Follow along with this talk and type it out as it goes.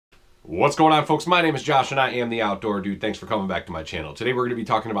What's going on, folks? My name is Josh and I am the Outdoor Dude. Thanks for coming back to my channel. Today we're going to be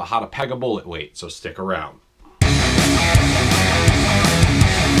talking about how to peg a bullet weight, so stick around.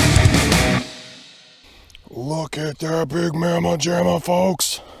 Look at that big mamma jamma,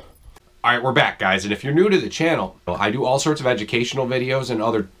 folks. Alright, we're back, guys, and if you're new to the channel, I do all sorts of educational videos and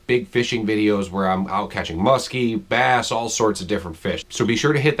other big fishing videos where I'm out catching muskie, bass, all sorts of different fish. So be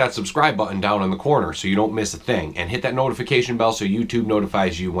sure to hit that subscribe button down in the corner so you don't miss a thing, and hit that notification bell so YouTube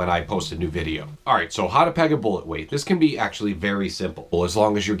notifies you when I post a new video. Alright, so how to peg a bullet weight. This can be actually very simple, as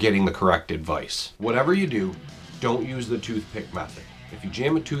long as you're getting the correct advice. Whatever you do, don't use the toothpick method. If you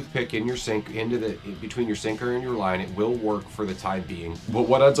jam a toothpick in your sink, between your sinker and your line, it will work for the time being. But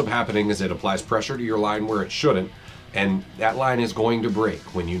what ends up happening is it applies pressure to your line where it shouldn't, and that line is going to break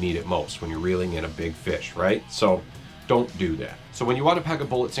when you need it most, when you're reeling in a big fish, right? So don't do that. So when you want to peg a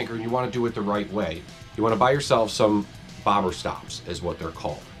bullet sinker and you want to do it the right way, you want to buy yourself some bobber stops, is what they're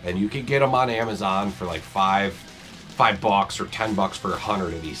called. And you can get them on Amazon for like $5 or $10 for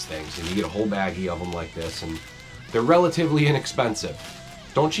 100 of these things. And you get a whole baggie of them like this, and they're relatively inexpensive.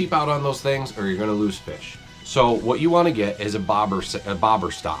 Don't cheap out on those things or you're gonna lose fish. So what you wanna get is a bobber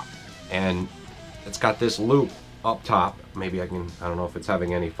stop. And it's got this loop up top. Maybe I don't know if it's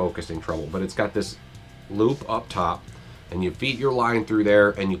having any focusing trouble, but it's got this loop up top, and you feed your line through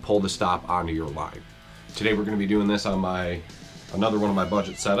there and you pull the stop onto your line. Today we're gonna be doing this on another one of my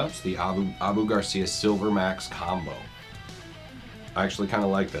budget setups, the Abu Garcia Silver Max Combo. I actually kinda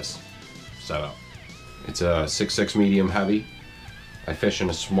like this setup. It's a 6'6" medium heavy. I fish in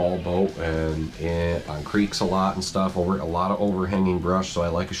a small boat and on creeks a lot and stuff, over a lot of overhanging brush, so I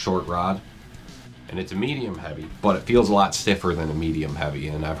like a short rod. And it's a medium heavy, but it feels a lot stiffer than a medium heavy,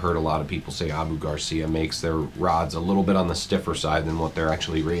 and I've heard a lot of people say Abu Garcia makes their rods a little bit on the stiffer side than what they're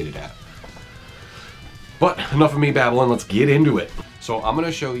actually rated at. But enough of me babbling, let's get into it. So I'm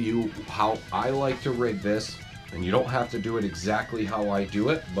gonna show you how I like to rig this, and you don't have to do it exactly how I do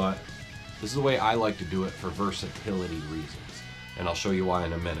it, but this is the way I like to do it for versatility reasons, and I'll show you why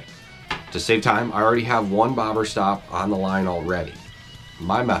in a minute. To save time, I already have one bobber stop on the line already.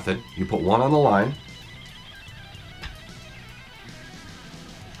 My method, you put one on the line,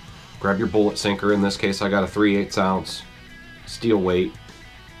 grab your bullet sinker. In this case I got a 3/8 ounce steel weight,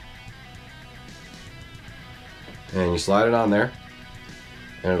 and you slide it on there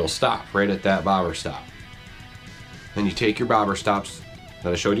and it'll stop right at that bobber stop. Then you take your bobber stops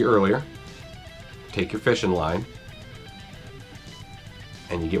that I showed you earlier, take your fishing line,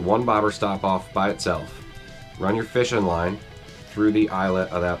 and you get one bobber stop off by itself. Run your fishing line through the eyelet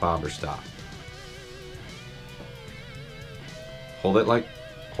of that bobber stop. Hold it like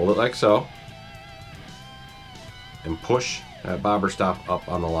so, and push that bobber stop up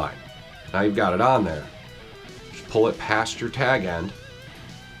on the line. Now you've got it on there. Just pull it past your tag end,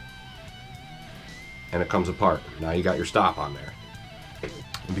 and it comes apart. Now you got your stop on there.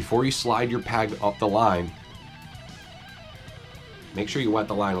 And before you slide your peg up the line, make sure you wet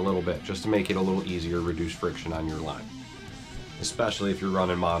the line a little bit, just to make it a little easier, reduce friction on your line, especially if you're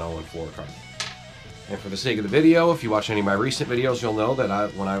running mono and fluorocarbon. And for the sake of the video, if you watch any of my recent videos, you'll know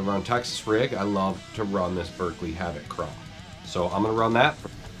that when I run Texas rig, I love to run this Berkley Havoc Craw. So I'm going to run that,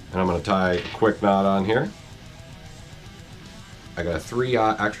 and I'm going to tie a quick knot on here. I got a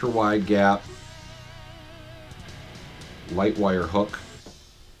 3/0 extra wide gap light wire hook.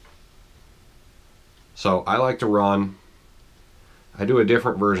 So I like to run, I do a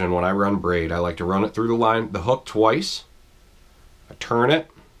different version when I run braid. I like to run it through the hook twice. I turn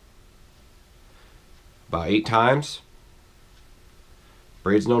it about 8 times.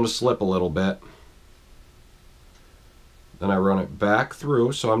 Braid's known to slip a little bit. Then I run it back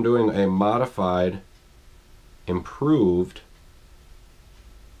through, so I'm doing a modified, improved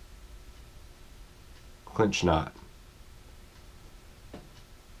clinch knot.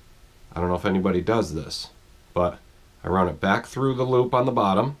 I don't know if anybody does this, but I run it back through the loop on the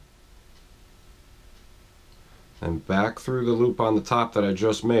bottom, and back through the loop on the top that I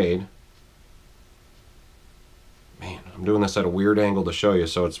just made. Man, I'm doing this at a weird angle to show you,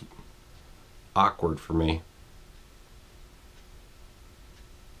 so it's awkward for me.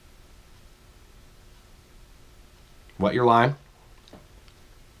 Wet your line,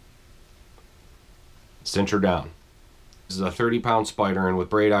 cinch her down. This is a 30-pound spider, and with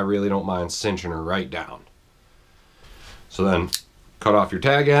braid I really don't mind cinching her right down. So then cut off your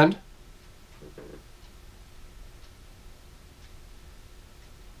tag end,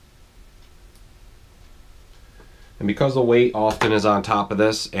 and because the weight often is on top of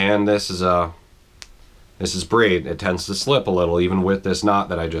this, and this is braid, it tends to slip a little even with this knot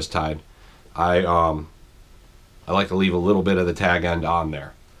that I just tied. I like to leave a little bit of the tag end on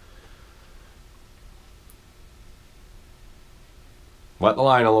there. Wet the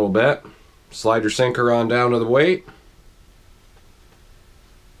line a little bit. Slide your sinker on down to the weight.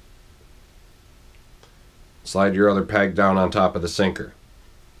 Slide your other peg down on top of the sinker.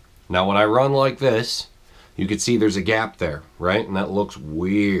 Now when I run like this, you can see there's a gap there, right? And that looks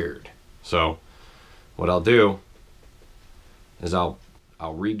weird. So what I'll do is I'll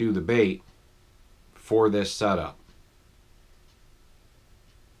redo the bait for this setup.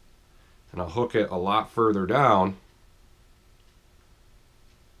 And I'll hook it a lot further down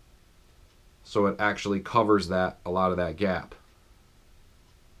so it actually covers a lot of that gap.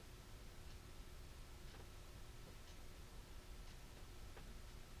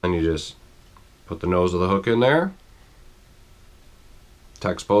 And you just put the nose of the hook in there, to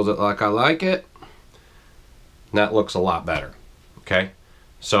expose it like I like it, and that looks a lot better. Okay,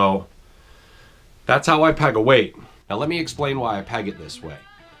 so that's how I peg a weight. Now let me explain why I peg it this way.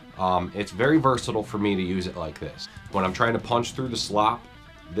 It's very versatile for me to use it like this. When I'm trying to punch through the slop,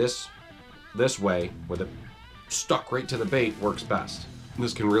 this way, with it stuck right to the bait, works best.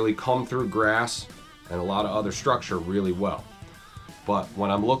 This can really come through grass and a lot of other structure really well. But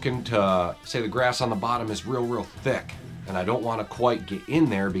when I'm looking to, say the grass on the bottom is real thick, and I don't want to quite get in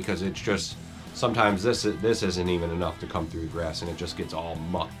there because it's just, sometimes this isn't even enough to come through the grass and it just gets all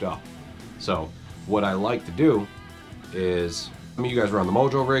mucked up. So what I like to do is, some of you guys run the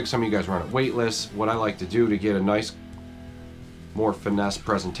Mojo rig, some of you guys run it weightless. What I like to do to get a nice, more finesse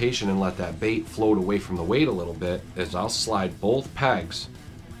presentation and let that bait float away from the weight a little bit is I'll slide both pegs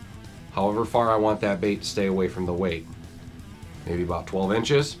however far I want that bait to stay away from the weight. Maybe about 12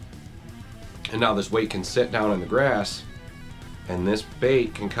 inches. And now this weight can sit down in the grass and this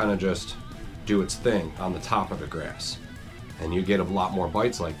bait can kind of just do its thing on the top of the grass. And you get a lot more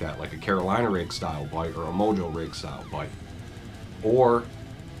bites like that, like a Carolina rig style bite or a Mojo rig style bite. Or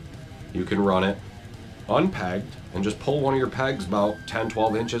you can run it unpegged and just pull one of your pegs about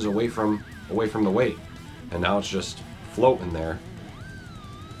 10-12 inches away from the weight. And now it's just floating there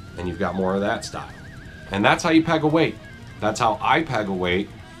and you've got more of that style. And that's how you peg a weight. That's how I peg a weight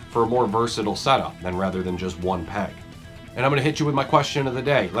for a more versatile setup than rather than just one peg. And I'm gonna hit you with my question of the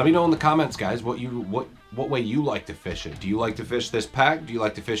day. Let me know in the comments, guys, what way you like to fish it. Do you like to fish this peg? Do you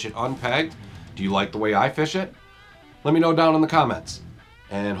like to fish it unpegged? Do you like the way I fish it? Let me know down in the comments.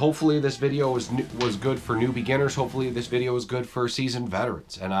 And hopefully this video was good for new beginners. Hopefully this video is good for seasoned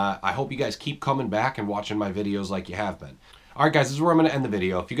veterans. And I hope you guys keep coming back and watching my videos like you have been. Alright guys, this is where I'm going to end the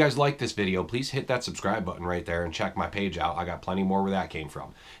video. If you guys like this video, please hit that subscribe button right there and check my page out. I got plenty more where that came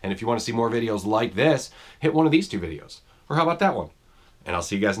from. And if you want to see more videos like this, hit one of these two videos. Or how about that one? And I'll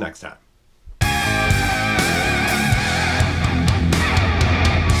see you guys next time.